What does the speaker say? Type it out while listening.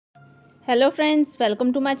Hello friends,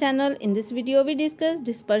 welcome to my channel. In this video we discuss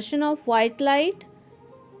dispersion of white light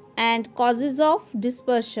and causes of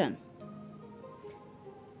dispersion.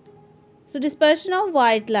 So dispersion of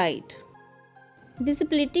white light. The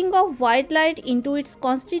splitting of white light into its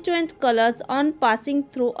constituent colors on passing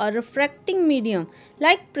through a refracting medium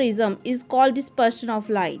like prism is called dispersion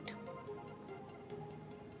of light.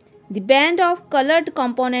 The band of colored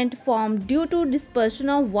component formed due to dispersion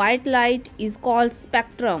of white light is called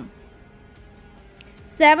spectrum.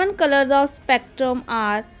 7 colors of spectrum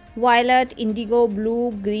are violet, indigo,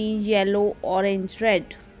 blue, green, yellow, orange,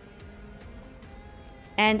 red,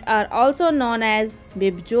 and are also known as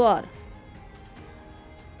Bibjor.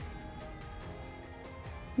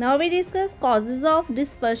 Now we discuss causes of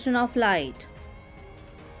dispersion of light.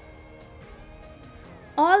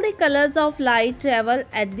 All the colors of light travel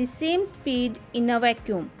at the same speed in a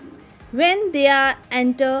vacuum. When they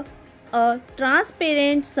enter a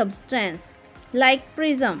transparent substance like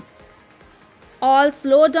prism, all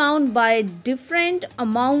slow down by different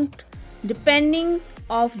amount depending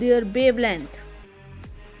of their wavelength.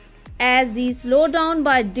 As these slow down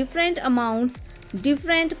by different amounts,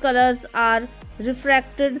 different colors are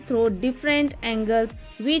refracted through different angles,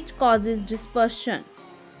 which causes dispersion.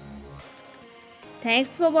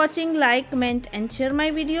 Thanks for watching. Like, comment and share my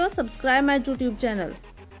video. Subscribe my YouTube channel.